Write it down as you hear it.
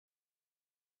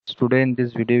Today in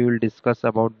this video we will discuss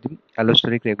about the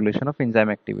allosteric regulation of enzyme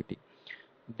activity.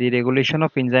 The regulation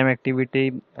of enzyme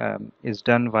activity is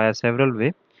done via several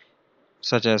ways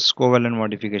such as covalent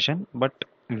modification, but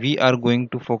we are going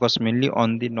to focus mainly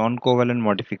on the non-covalent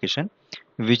modification,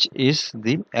 which is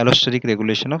the allosteric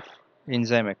regulation of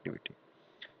enzyme activity.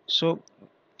 So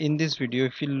in this video,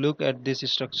 if you look at this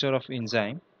structure of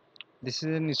enzyme, this is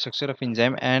a structure of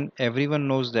enzyme, and everyone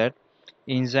knows that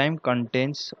enzyme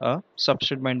contains a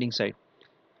substrate binding site,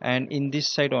 and in this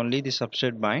site only the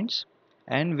substrate binds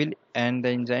and the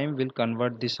enzyme will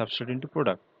convert the substrate into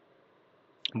product.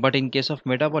 But in case of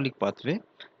metabolic pathway,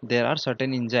 there are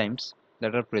certain enzymes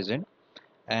that are present,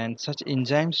 and such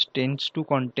enzymes tends to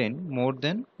contain more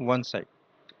than one site,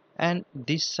 and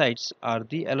these sites are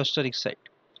the allosteric site.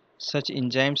 Such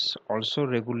enzymes also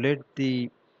regulate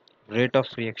the rate of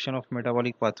reaction of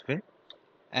metabolic pathway,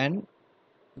 and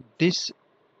these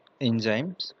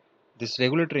enzymes, these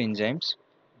regulatory enzymes,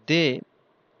 they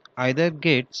either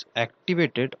gets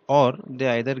activated or they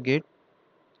either get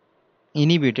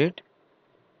inhibited,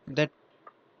 that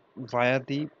via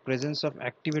the presence of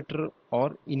activator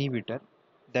or inhibitor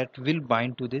that will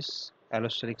bind to this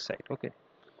allosteric site. Okay,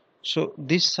 so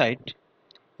this site,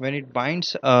 when it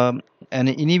binds an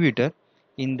inhibitor,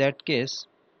 in that case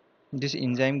this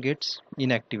enzyme gets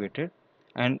inactivated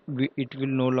and it will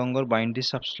no longer bind the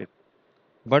substrate.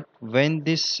 But when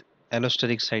this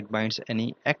allosteric site binds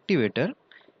any activator,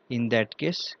 in that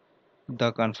case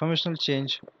the conformational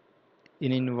change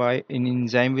in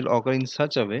enzyme will occur in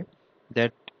such a way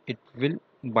that it will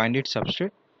bind its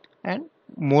substrate and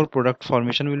more product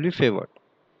formation will be favored.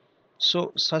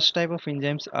 So such type of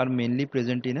enzymes are mainly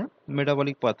present in a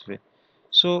metabolic pathway.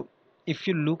 So if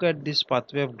you look at this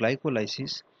pathway of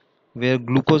glycolysis, where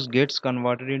glucose gets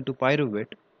converted into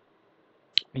pyruvate,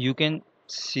 you can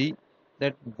see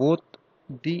that both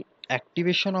the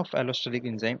activation of allosteric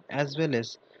enzyme as well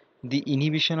as the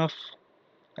inhibition of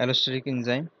allosteric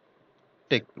enzyme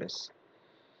take place.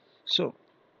 So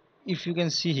if you can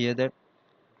see here that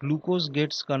glucose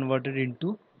gets converted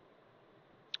into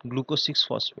glucose 6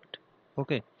 phosphate.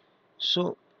 Okay,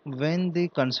 so when the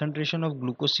concentration of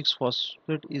glucose 6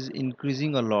 phosphate is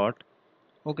increasing a lot,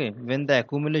 okay, when the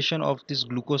accumulation of this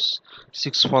glucose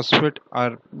 6 phosphate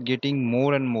are getting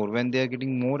more and more, when they are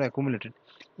getting more accumulated,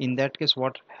 in that case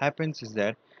what happens is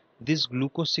that this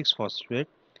glucose 6 phosphate,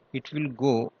 it will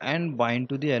go and bind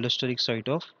to the allosteric site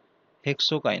of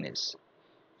hexokinase.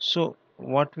 So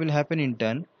what will happen in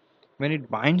turn, when it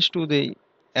binds to the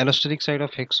allosteric site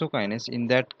of hexokinase, in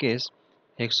that case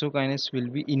hexokinase will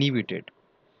be inhibited.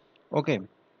 Okay,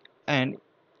 and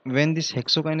when this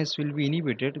hexokinase will be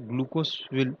inhibited, glucose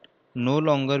will no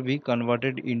longer be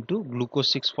converted into glucose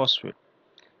 6 phosphate.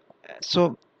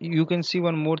 So you can see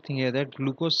one more thing here, that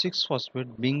glucose 6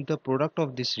 phosphate being the product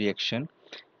of this reaction,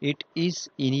 it is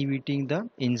inhibiting the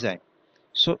enzyme.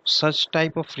 So such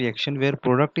type of reaction where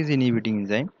product is inhibiting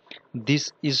enzyme,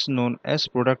 this is known as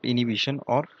product inhibition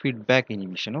or feedback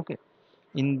inhibition. Okay,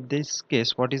 in this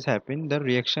case what is happening, the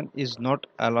reaction is not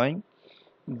allowing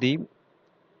the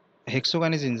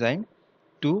hexokinase enzyme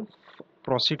to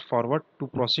proceed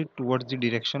towards the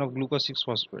direction of glucose 6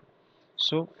 phosphate.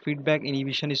 So feedback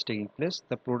inhibition is taking place,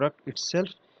 the product itself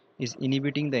is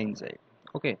inhibiting the enzyme.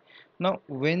 Okay, now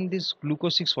when this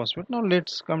glucose 6 phosphate, now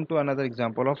let's come to another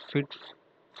example of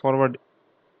forward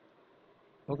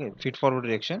feed forward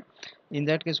reaction. In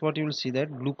that case what you will see,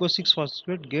 that glucose 6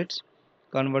 phosphate gets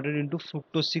converted into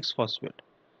fructose 6 phosphate,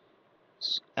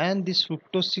 and this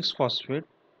fructose 6 phosphate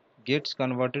gets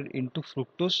converted into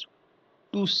fructose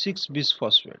 2,6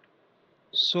 bisphosphate.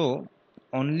 So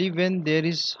only when there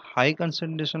is high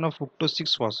concentration of fructose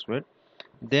 6 phosphate,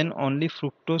 then only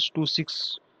fructose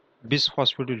 2,6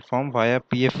 bisphosphate will form via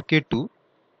PFK2.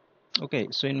 Okay,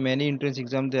 so in many entrance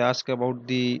exams they ask about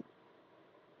the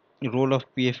role of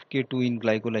PFK2 in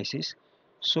glycolysis.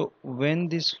 So when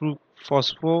this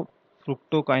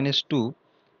phosphofructokinase 2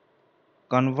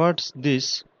 converts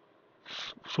this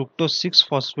fructose 6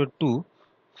 phosphate to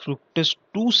fructose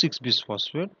 2,6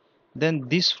 bisphosphate, then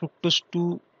this fructose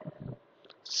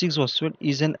 2,6 phosphate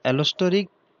is an allosteric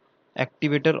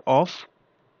activator of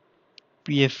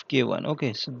PFK1.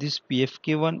 Okay, so this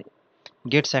PFK1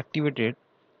 gets activated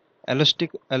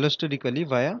allosterically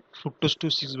via fructose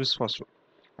 2,6 bisphosphate,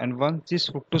 and once this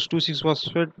fructose 2,6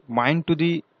 phosphate bind to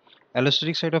the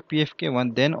allosteric site of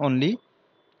PFK1, then only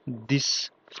this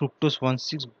fructose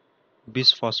 1,6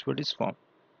 bisphosphate is formed.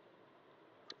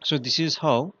 So this is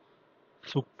how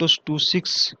fructose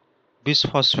 2,6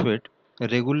 bisphosphate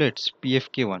regulates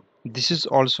PFK1. This is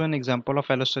also an example of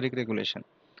allosteric regulation.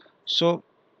 So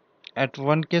at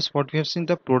one case what we have seen,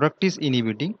 the product is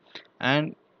inhibiting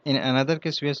and In another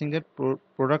case, we are seeing that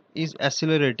product is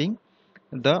accelerating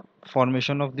the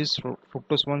formation of this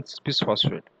fructose 1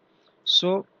 bisphosphate.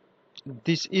 So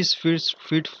this is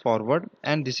feed forward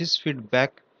and this is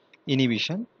feedback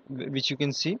inhibition, which you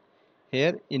can see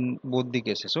here in both the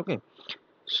cases. Okay,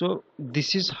 so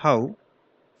this is how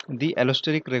the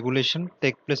allosteric regulation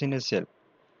take place in a cell.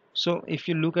 So if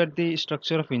you look at the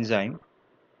structure of enzyme,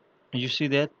 you see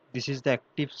that this is the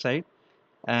active site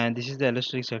and this is the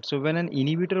allosteric site. So when an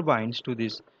inhibitor binds to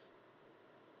this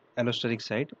allosteric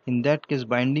site, in that case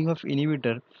binding of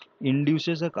inhibitor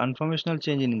induces a conformational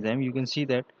change in enzyme. You can see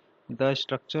that the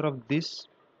structure of this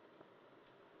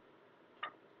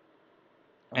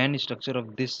and structure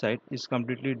of this site is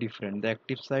completely different. The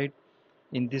active site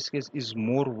in this case is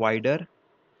more wider,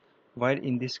 while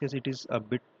in this case it is a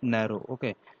bit narrow.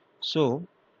 Okay, so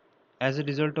as a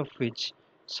result of which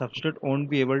substrate won't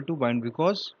be able to bind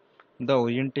because the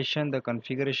orientation, the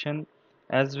configuration,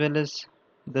 as well as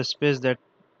the space that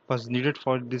was needed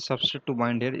for the substrate to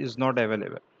bind here is not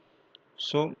available.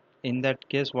 So in that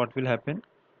case what will happen?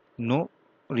 No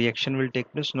reaction will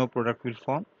take place, no product will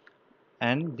form,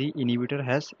 and the inhibitor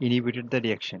has inhibited the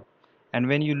reaction. And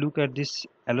when you look at this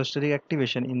allosteric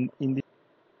activation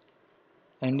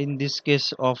in this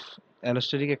case of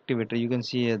allosteric activator, you can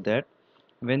see here that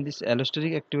when this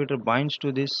allosteric activator binds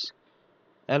to this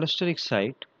allosteric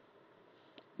site,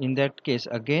 in that case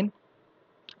again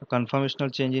a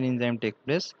conformational change in enzyme take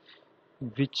place,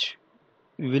 which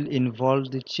will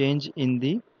involve the change in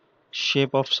the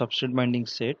shape of substrate binding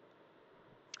site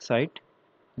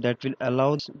that will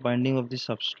allow binding of the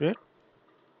substrate,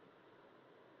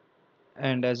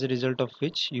 and as a result of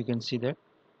which you can see that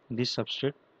this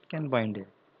substrate can bind here.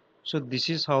 So this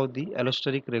is how the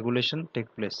allosteric regulation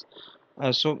take place.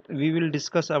 So we will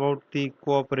discuss about the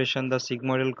cooperation, the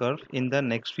sigmoidal curve in the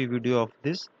next few video of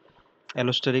this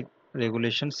allosteric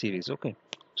regulation series. Okay,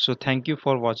 so thank you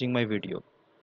for watching my video.